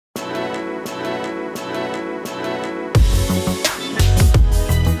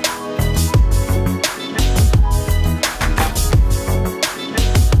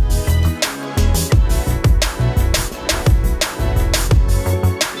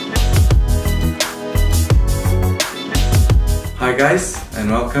Hi guys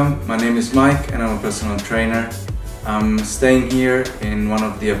and welcome. My name is Mike and I'm a personal trainer. I'm staying here in one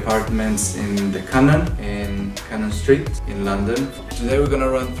of the apartments in the Cannon Street in London. Today we're gonna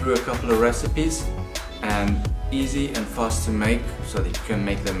run through a couple of recipes and easy and fast to make so that you can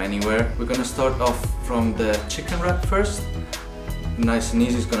make them anywhere. We're gonna start off from the chicken wrap first. Nice and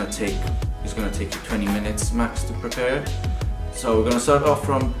easy. It's gonna take you 20 minutes max to prepare it. So we're gonna start off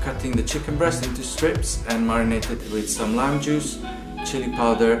from cutting the chicken breast into strips and marinate it with some lime juice, chili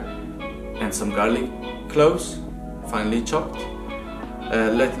powder and some garlic cloves, finely chopped.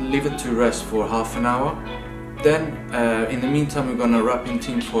 Leave it to rest for half an hour. Then in the meantime we're gonna wrap in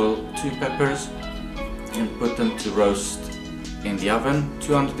tin foil 2 peppers and put them to roast in the oven,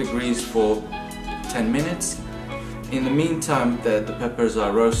 200 degrees for 10 minutes. In the meantime that the peppers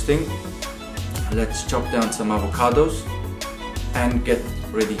are roasting, let's chop down some avocados and get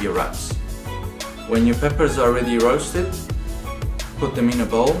ready your wraps. When your peppers are already roasted, put them in a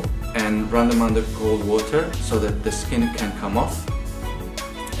bowl and run them under cold water so that the skin can come off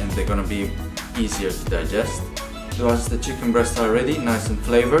and they're gonna be easier to digest. Once the chicken breasts are ready, nice and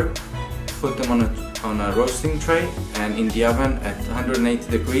flavored, put them on a roasting tray and in the oven at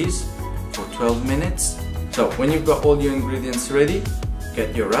 180 degrees for 12 minutes. So when you've got all your ingredients ready,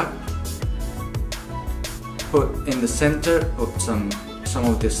 get your wrap. Put in the center, put some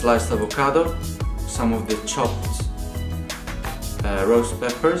of the sliced avocado, some of the chopped roast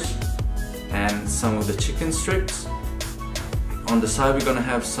peppers and some of the chicken strips. On the side we're gonna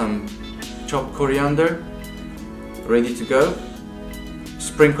have some chopped coriander ready to go.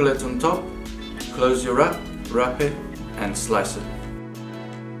 Sprinkle it on top, close your wrap, wrap it and slice it.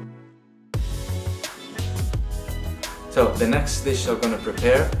 So the next dish I'm gonna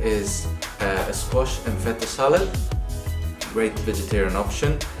prepare is a squash and feta salad. Great vegetarian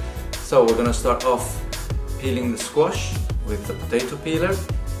option. So we're gonna start off peeling the squash with the potato peeler,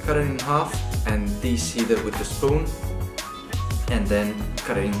 cut it in half and de-seed it with the spoon and then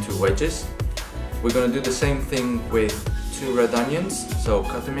cut it into wedges. We're gonna do the same thing with 2 red onions, so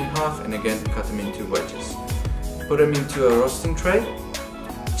cut them in half and again cut them into wedges. Put them into a roasting tray,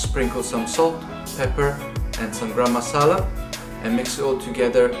 sprinkle some salt, pepper and some garam masala and mix it all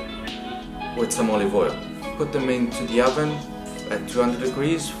together with some olive oil. Put them into the oven at 200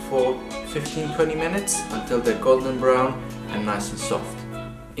 degrees for 15-20 minutes until they're golden brown and nice and soft.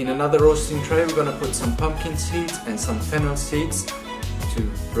 In another roasting tray we're going to put some pumpkin seeds and some fennel seeds to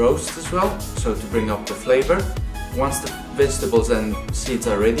roast as well, so to bring up the flavor. Once the vegetables and seeds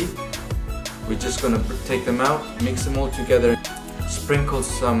are ready, we're just going to take them out, mix them all together, sprinkle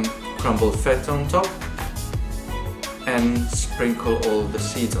some crumbled feta on top and sprinkle all the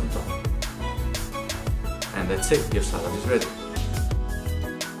seeds on top. And that's it, your salad is ready.